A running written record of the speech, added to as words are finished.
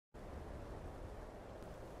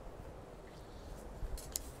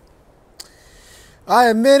I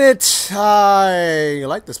admit it. I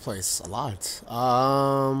like this place a lot.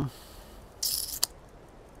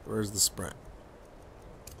 Where's the sprint?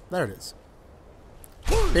 There it is.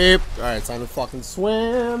 Beep. All right, time to fucking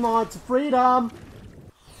swim on to freedom.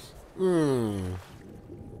 Ooh,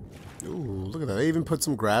 look at that. They even put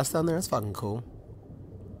some grass down there. That's fucking cool.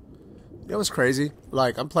 You know what's crazy?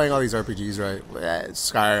 Like, I'm playing all these RPGs, right?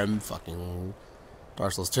 Skyrim, fucking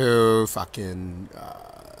Dark Souls 2, fucking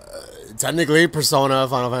technically Persona,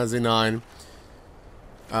 Final Fantasy 9.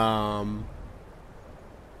 I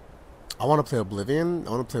want to play Oblivion.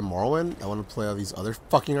 I want to play Morrowind. I want to play all these other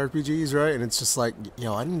fucking RPGs, right? And it's just like,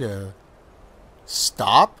 yo, I need to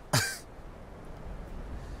stop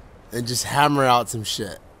and just hammer out some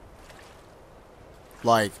shit.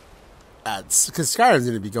 Like, because Skyrim's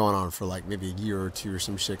going to be going on for like maybe a year or two or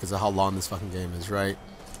some shit because of how long this fucking game is, right?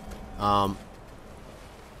 Hold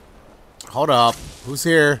up. Who's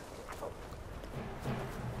here?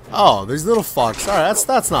 Oh, these little fucks. Alright,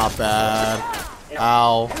 that's not bad.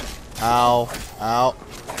 Ow. Ow. Ow. Ow.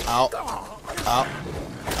 Ow. Ow.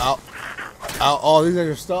 Ow. Oh, these guys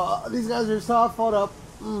are tough. These guys are tough. Hold up.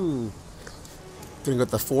 Gonna go with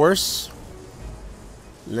the force.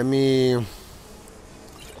 Let me...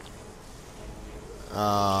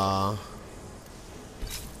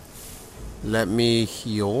 let me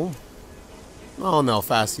heal. Oh no,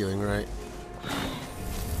 fast healing, right?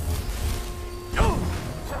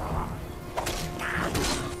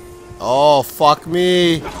 Oh, fuck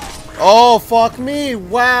me. Oh, fuck me.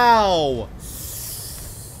 Wow.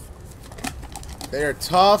 They're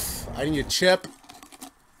tough. I need a chip.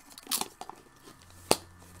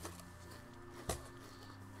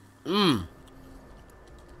 I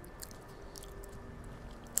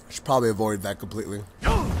should probably avoid that completely.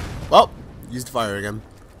 Well, used fire again.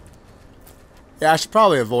 Yeah, I should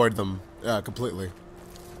probably avoid them completely.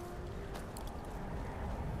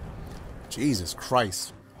 Jesus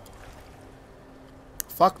Christ.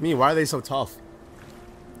 Fuck me, why are they so tough?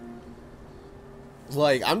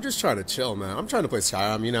 Like, I'm just trying to chill, man. I'm trying to play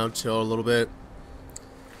Skyrim, you know, chill a little bit.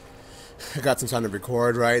 I got some time to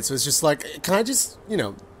record, right? So it's just like, can I just, you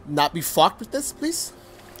know, not be fucked with this, please?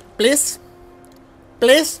 Please?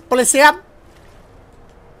 Please? Policía?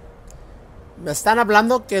 Me están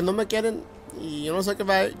hablando que no me quieren y yo no sé qué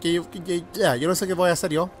va, yo no sé qué voy a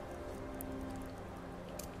hacer yo.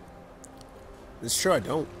 It's true, I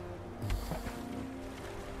don't.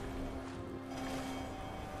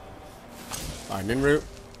 Iron root.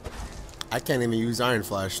 I can't even use Iron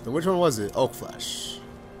Flash. Then which one was it? Oak Flash.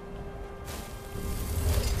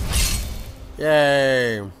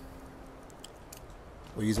 Yay.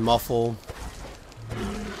 We'll use Muffle.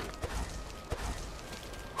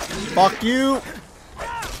 Fuck you.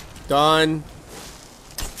 Done.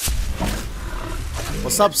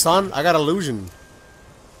 What's up, son? I got illusion.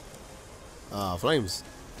 Flames.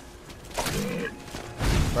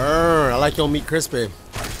 Burn. I like your meat crispy.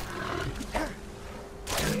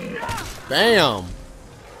 Bam!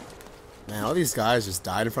 Man, all these guys just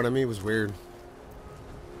died in front of me. It was weird.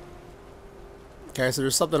 Okay, so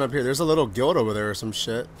there's something up here. There's a little guild over there or some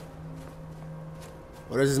shit.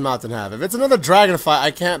 What does this mountain have? If it's another dragon fight,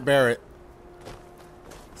 I can't bear it.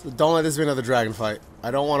 So don't let this be another dragon fight. I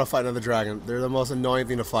don't want to fight another dragon. They're the most annoying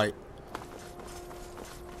thing to fight.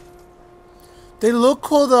 They look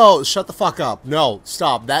cool though. Shut the fuck up. No,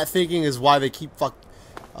 stop. That thinking is why they keep Ugh.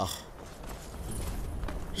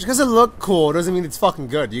 Just because it look cool doesn't mean it's fucking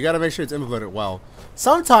good. You gotta make sure it's implemented well.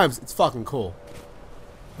 Sometimes it's fucking cool.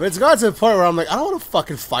 But it's gotten to the point where I'm like, I don't want to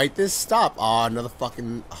fucking fight this. Stop. Aw, another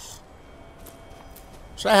fucking... Ugh.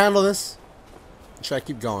 Should I handle this? Or should I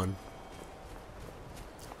keep going?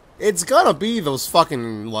 It's gonna be those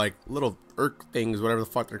fucking, like, little irk things, whatever the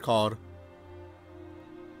fuck they're called.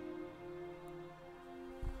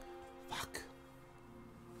 Fuck.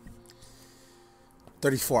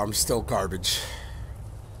 34, I'm still garbage.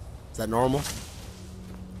 Is that normal?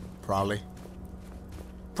 Probably.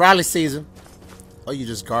 Probably season. Oh, you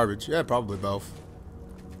just garbage. Yeah, probably both.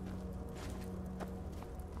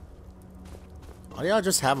 Why do y'all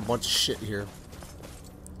just have a bunch of shit here?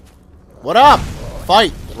 What up?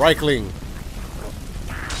 Fight, Reichling.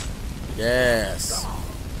 Yes.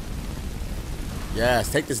 Yes,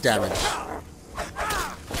 take this damage.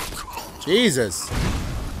 Jesus.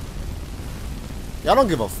 Y'all don't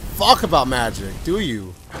give a fuck about magic, do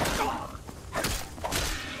you?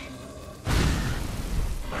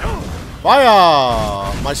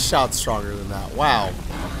 Fire! My shot's stronger than that. Wow.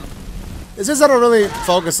 It's just I don't really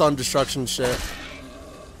focus on destruction shit.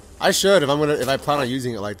 I should if I plan on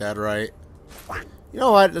using it like that, right? You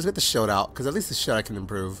know what? Let's get the shield out, because at least the shit I can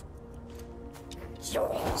improve.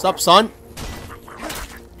 What's up, son?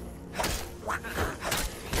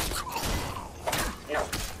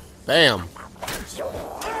 Bam.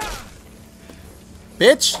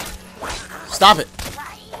 Bitch. Stop it.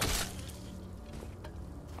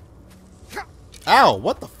 Ow,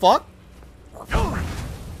 what the fuck?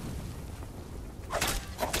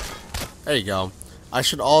 There you go. I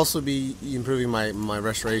should also be improving my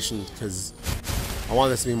restoration because I want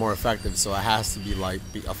this to be more effective, so it has to be like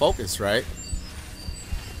a focus, right?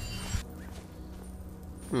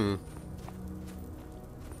 Come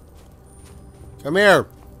here.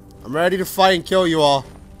 I'm ready to fight and kill you all.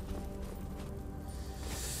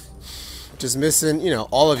 Just missing, you know,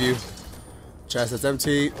 all of you. Chest that's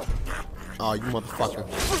empty. Oh, you motherfucker.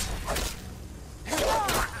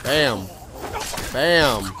 Bam.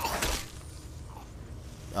 Bam.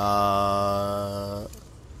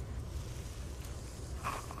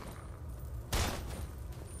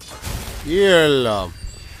 Yeah.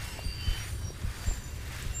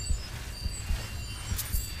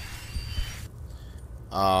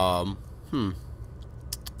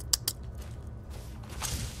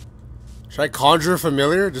 Should I conjure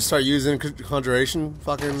familiar? Just start using conjuration?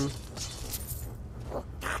 Fucking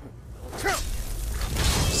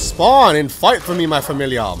spawn and fight for me, my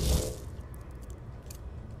familiar.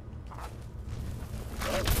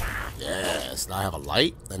 Yes, now I have a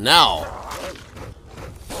light. And now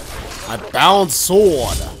my bound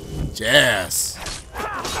sword. Yes.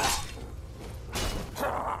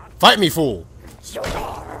 Fight me, fool.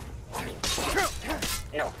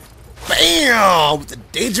 Bam! With the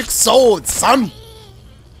Daedric sword, son!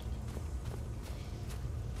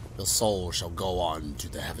 Your soul shall go on to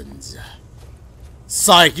the heavens.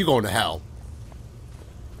 Psych, you going to hell.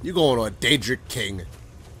 You going to a Daedric king.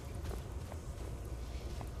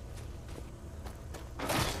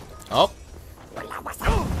 Oh.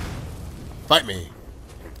 Fight me.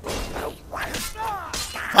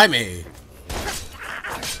 Fight me.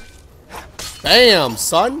 Bam,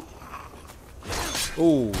 son!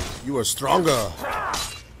 Ooh, you are stronger.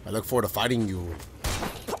 I look forward to fighting you.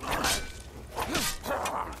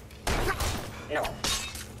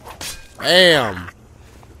 Bam!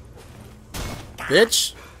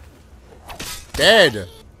 Bitch! Dead!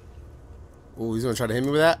 Ooh, he's gonna try to hit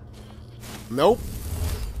me with that? Nope.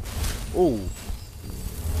 Ooh.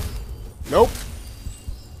 Nope.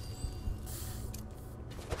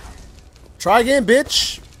 Try again,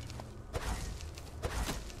 bitch!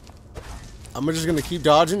 I'm just gonna keep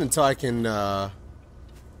dodging until I can, there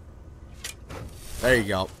you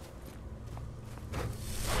go.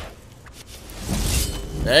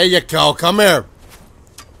 There you go, come here!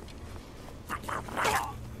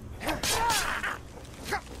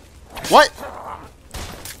 What?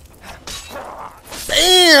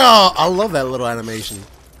 Bam! I love that little animation.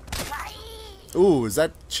 Ooh, is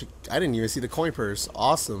that... I didn't even see the coin purse.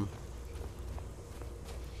 Awesome.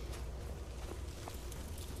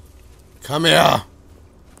 Come here.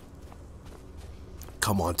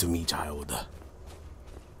 Come on to me, child.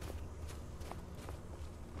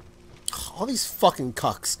 All these fucking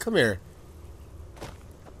cucks. Come here.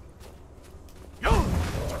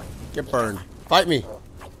 Get burned. Fight me.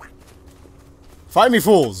 Fight me,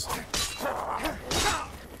 fools.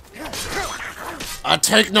 I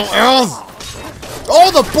take no L's.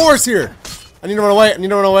 Oh, the boar's here. I need to run away. I need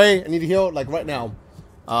to run away. I need to heal, like, right now.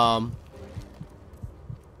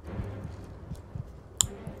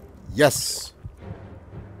 Yes.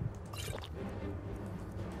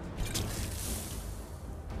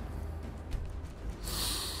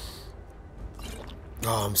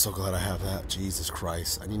 Oh, I'm so glad I have that. Jesus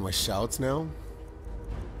Christ. I need my shouts now.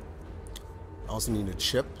 I also need a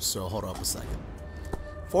chip, so hold up a second.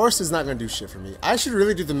 Forest is not going to do shit for me. I should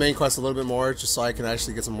really do the main quest a little bit more, just so I can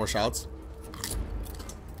actually get some more shouts.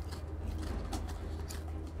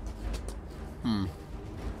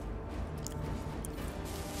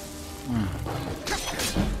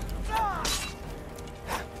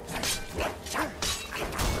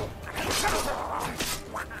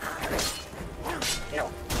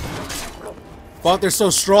 Fuck, they're so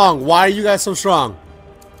strong. Why are you guys so strong?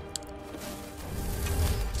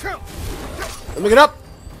 Let me get up.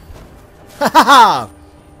 Ha ha ha!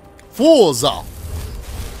 Fools!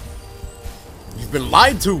 You've been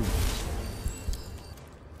lied to.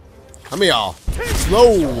 Come here, y'all.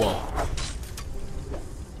 Slow.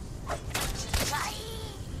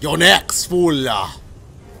 You're next, fool.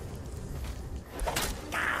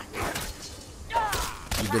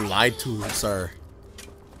 You've been lied to, sir.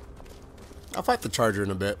 I'll fight the charger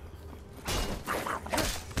in a bit.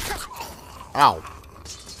 Ow.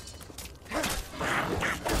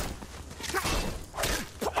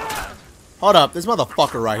 Hold up, this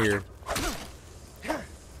motherfucker right here.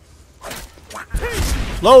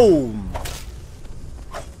 Slow.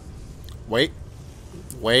 Wait.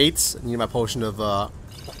 Wait. I need my potion of,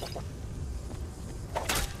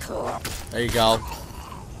 There you go.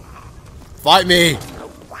 Fight me!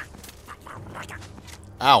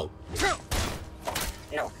 Ow.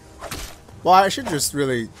 Well, I should just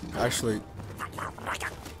really, actually...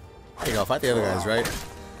 There you go, fight the other guys, right?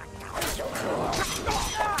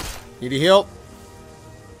 Need a heal?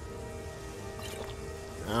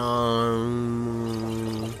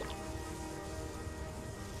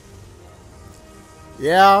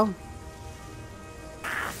 Yeah.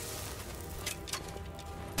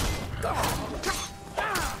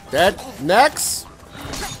 Dead. Next.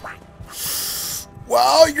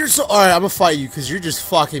 Wow, you're so... Alright, I'm gonna fight you because you're just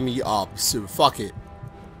fucking me up. So, fuck it.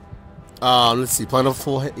 Let's see.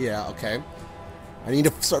 Plentiful hit. Yeah, okay. I need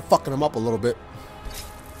to start fucking him up a little bit.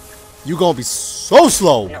 You gonna be so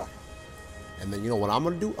slow. No. And then you know what I'm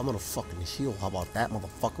gonna do? I'm gonna fucking heal. How about that,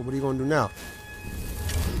 motherfucker? What are you gonna do now?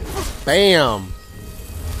 Bam.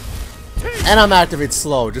 And I'm activate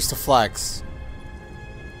slow just to flex.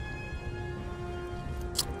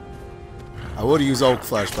 I would use oak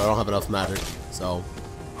flesh, but I don't have enough magic, so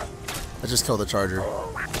let's just kill the charger.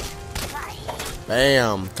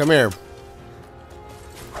 Bam! Come here.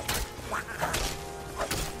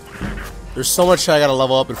 There's so much I gotta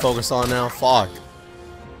level up and focus on now. Fuck.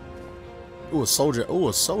 Ooh, a soldier. Ooh,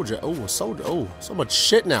 a soldier. Ooh, a soldier. Ooh, so much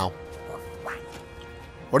shit now.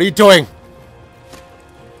 What are you doing?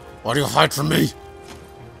 Why do you hide from me?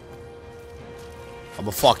 I'm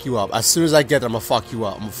gonna fuck you up. As soon as I get there, I'm gonna fuck you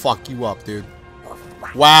up. I'm gonna fuck you up, dude.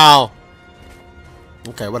 Wow.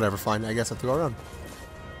 Okay, whatever. Fine. I guess I have to go around.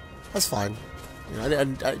 That's fine. You know, let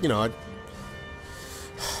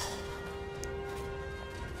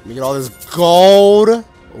me get all this gold.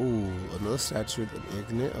 Ooh, another statue of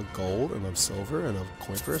Ignet, a gold, and a silver, and a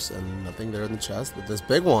coin purse, and nothing there in the chest. But this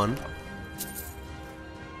big one.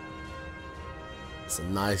 It's a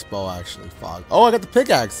nice bow, actually. Fog. Oh, I got the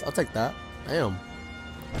pickaxe. I'll take that. Damn.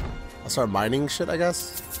 I'll start mining shit, I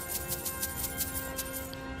guess.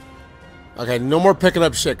 Okay, no more picking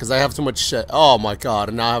up shit, because I have too much shit. Oh my god,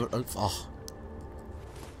 and now I have... Oh.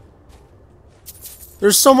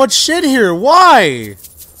 There's so much shit here. Why?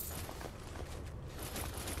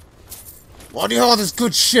 Why do you have all this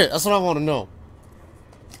good shit? That's what I want to know.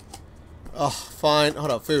 Oh, fine.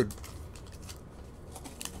 Hold up, food.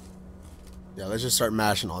 Yeah, let's just start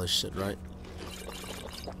mashing all this shit, right?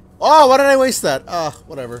 Oh, why did I waste that?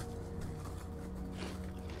 Whatever.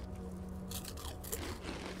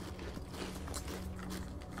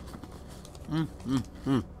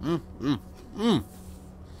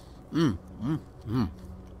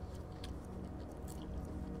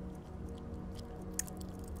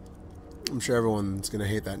 I'm sure everyone's gonna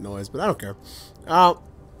hate that noise, but I don't care. I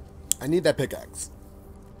need that pickaxe.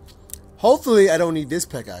 Hopefully, I don't need this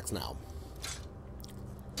pickaxe now.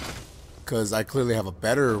 Because I clearly have a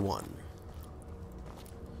better one.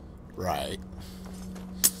 Right.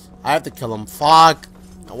 I have to kill him. Fuck.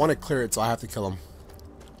 I want to clear it, so I have to kill him.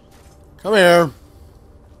 Come here.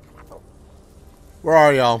 Where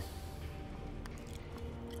are y'all?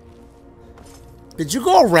 Did you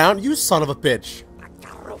go around? You son of a bitch.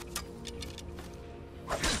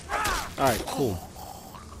 Alright, cool.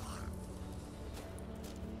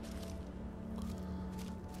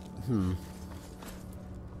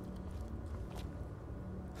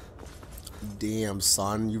 Damn,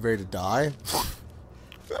 son. You ready to die?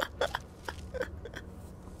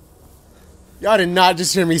 Y'all did not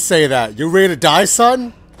just hear me say that. You ready to die,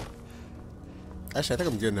 son? Actually, I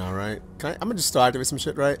think I'm good now, right? I'm gonna just still activate some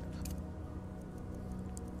shit, right?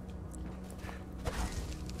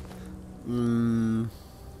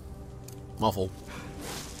 Muffle.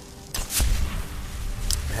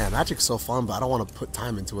 Man, magic's so fun, but I don't want to put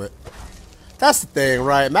time into it. That's the thing,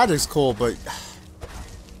 right? Magic's cool, but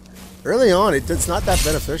early on, it's not that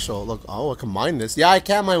beneficial. Look, oh, I can mine this. Yeah, I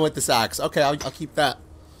can mine with this axe. Okay, I'll keep that.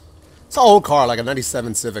 It's an old car, like a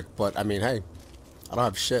 '97 Civic, but I mean, hey, I don't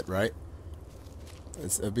have shit, right?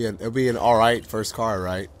 It'll be an alright first car,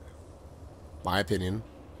 right? My opinion.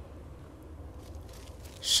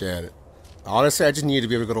 Shit. Honestly, I just need to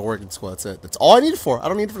be able to go to work and school. That's it. That's all I need it for. I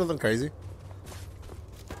don't need it for nothing crazy.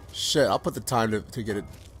 Shit, I'll put the time to get it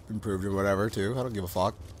improved or whatever, too. I don't give a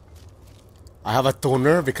fuck. I have a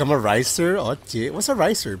toner, become a ricer. Oh, gee. What's a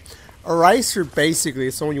ricer? A ricer, basically,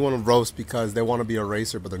 is someone you want to roast because they want to be a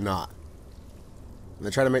racer, but they're not. And they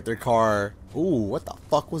try to make their car... Ooh, what the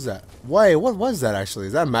fuck was that? Wait, what was that, actually?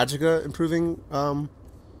 Is that a Magica improving,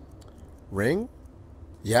 ring?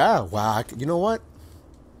 Yeah, wow. You know what?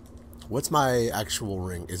 What's my actual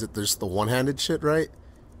ring? Is it just the one-handed shit, right?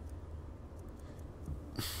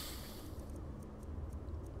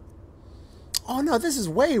 Oh no, this is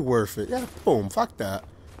way worth it. Yeah, boom, fuck that.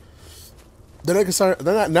 Then I can start.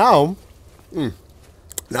 Then now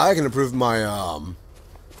I can improve my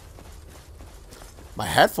my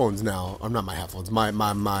headphones now. Or not my headphones.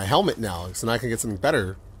 My helmet now. So now I can get something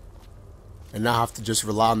better, and not have to just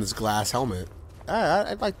rely on this glass helmet.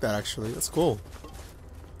 I like that actually. That's cool.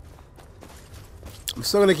 I'm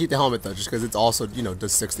still gonna keep the helmet though, just because it's also, you know,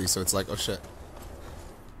 does 60. So it's like, oh shit.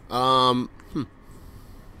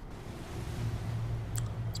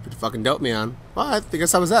 It's pretty fucking dope, man. Well, I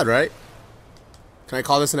guess that was that, right? Can I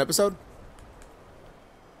call this an episode?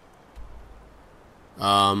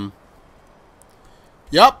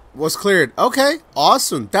 Yup, was cleared. Okay,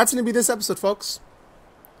 awesome. That's gonna be this episode, folks.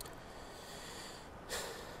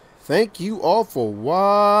 Thank you all for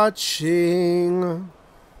watching.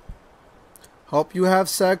 Hope you have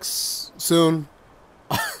sex soon.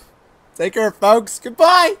 Take care, folks.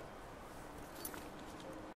 Goodbye.